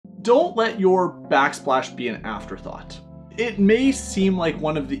Don't let your backsplash be an afterthought. It may seem like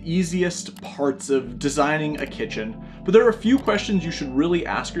one of the easiest parts of designing a kitchen, but there are a few questions you should really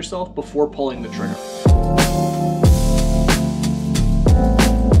ask yourself before pulling the trigger.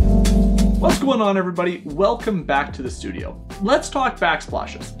 What's going on, everybody? Welcome back to the studio. Let's talk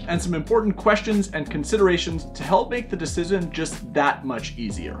backsplashes and some important questions and considerations to help make the decision just that much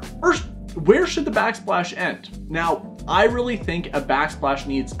easier. First, where should the backsplash end? Now, I really think a backsplash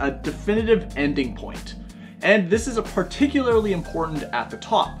needs a definitive ending point, and this is particularly important at the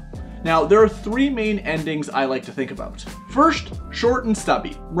top. Now, there are three main endings I like to think about. First, short and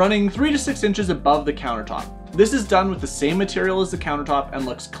stubby, running 3 to 6 inches above the countertop. This is done with the same material as the countertop and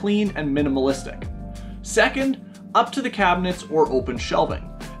looks clean and minimalistic. Second, up to the cabinets or open shelving.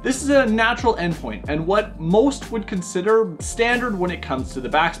 This is a natural endpoint and what most would consider standard when it comes to the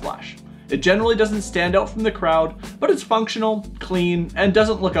backsplash. It generally doesn't stand out from the crowd, but it's functional, clean, and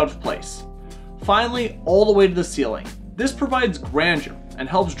doesn't look out of place. Finally, all the way to the ceiling. This provides grandeur and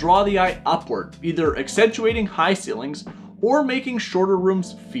helps draw the eye upward, either accentuating high ceilings or making shorter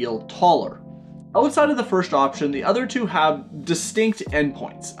rooms feel taller. Outside of the first option, the other two have distinct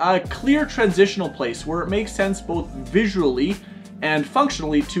endpoints, a clear transitional place where it makes sense both visually and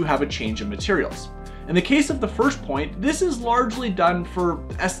functionally to have a change of materials. In the case of the first point, this is largely done for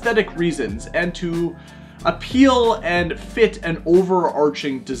aesthetic reasons and to appeal and fit an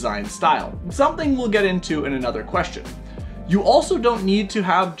overarching design style, something we'll get into in another question. You also don't need to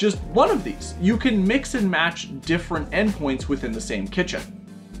have just one of these. You can mix and match different endpoints within the same kitchen.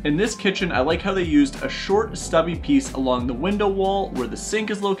 In this kitchen, I like how they used a short stubby piece along the window wall where the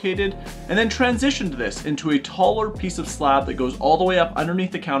sink is located, and then transitioned this into a taller piece of slab that goes all the way up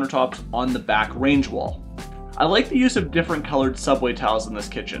underneath the countertops on the back range wall. I like the use of different colored subway tiles in this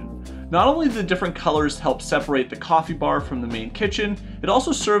kitchen. Not only do the different colors help separate the coffee bar from the main kitchen, it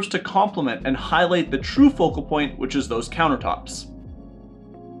also serves to complement and highlight the true focal point, which is those countertops.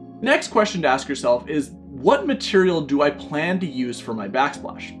 Next question to ask yourself is, what material do I plan to use for my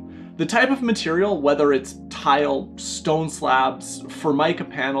backsplash? The type of material, whether it's tile, stone slabs, formica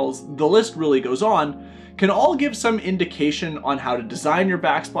panels, the list really goes on, can all give some indication on how to design your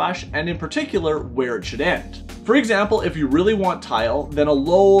backsplash and in particular where it should end. For example, if you really want tile, then a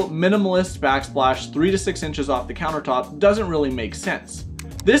low minimalist backsplash 3 to 6 inches off the countertop doesn't really make sense.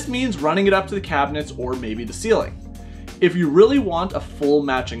 This means running it up to the cabinets or maybe the ceiling. If you really want a full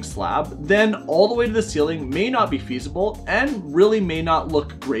matching slab, then all the way to the ceiling may not be feasible and really may not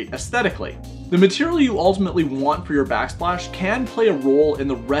look great aesthetically. The material you ultimately want for your backsplash can play a role in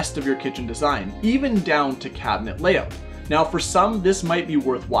the rest of your kitchen design, even down to cabinet layout. Now, for some, this might be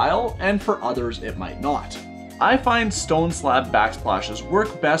worthwhile, and for others, it might not. I find stone slab backsplashes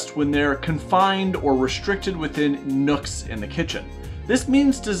work best when they're confined or restricted within nooks in the kitchen. This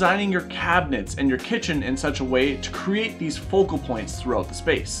means designing your cabinets and your kitchen in such a way to create these focal points throughout the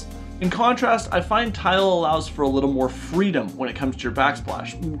space. In contrast, I find tile allows for a little more freedom when it comes to your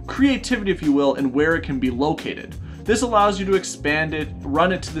backsplash, creativity if you will, in where it can be located. This allows you to expand it,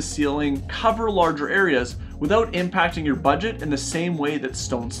 run it to the ceiling, cover larger areas without impacting your budget in the same way that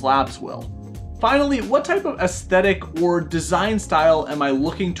stone slabs will. Finally, what type of aesthetic or design style am I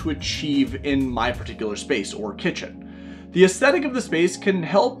looking to achieve in my particular space or kitchen? The aesthetic of the space can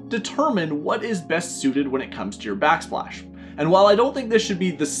help determine what is best suited when it comes to your backsplash. And while I don't think this should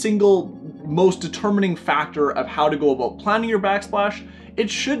be the single most determining factor of how to go about planning your backsplash, it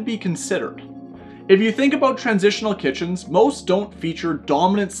should be considered. If you think about transitional kitchens, most don't feature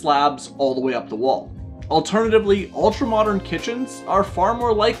dominant slabs all the way up the wall. Alternatively, ultra-modern kitchens are far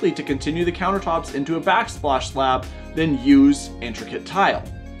more likely to continue the countertops into a backsplash slab than use intricate tile.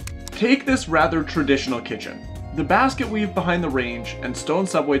 Take this rather traditional kitchen. The basket weave behind the range and stone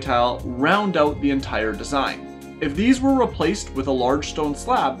subway tile round out the entire design. If these were replaced with a large stone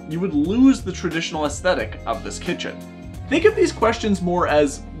slab, you would lose the traditional aesthetic of this kitchen. Think of these questions more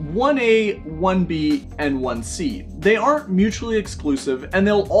as 1A, 1B, and 1C. They aren't mutually exclusive and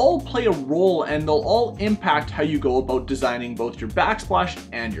they'll all play a role and they'll all impact how you go about designing both your backsplash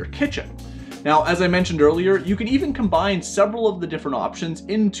and your kitchen. Now, as I mentioned earlier, you can even combine several of the different options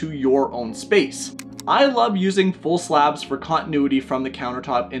into your own space. I love using full slabs for continuity from the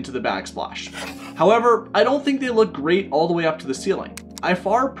countertop into the backsplash. However, I don't think they look great all the way up to the ceiling. I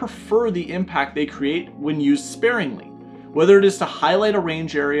far prefer the impact they create when used sparingly, whether it is to highlight a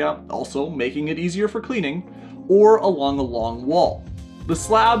range area, also making it easier for cleaning, or along a long wall. The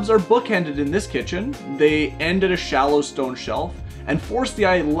slabs are bookended in this kitchen, they end at a shallow stone shelf, and force the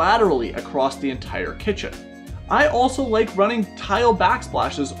eye laterally across the entire kitchen. I also like running tile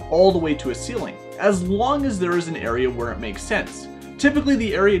backsplashes all the way to a ceiling, as long as there is an area where it makes sense. Typically,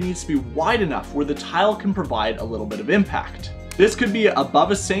 the area needs to be wide enough where the tile can provide a little bit of impact. This could be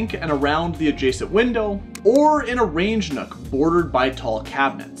above a sink and around the adjacent window, or in a range nook bordered by tall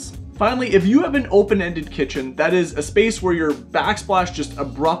cabinets. Finally, if you have an open-ended kitchen, that is a space where your backsplash just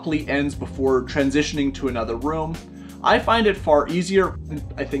abruptly ends before transitioning to another room, I find it far easier, and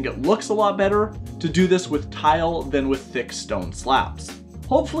I think it looks a lot better, to do this with tile than with thick stone slabs.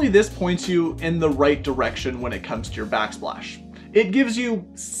 Hopefully this points you in the right direction when it comes to your backsplash. It gives you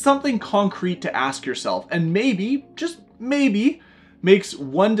something concrete to ask yourself, and maybe, just maybe, makes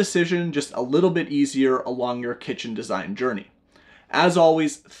one decision just a little bit easier along your kitchen design journey. As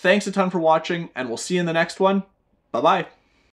always, thanks a ton for watching, and we'll see you in the next one. Bye-bye.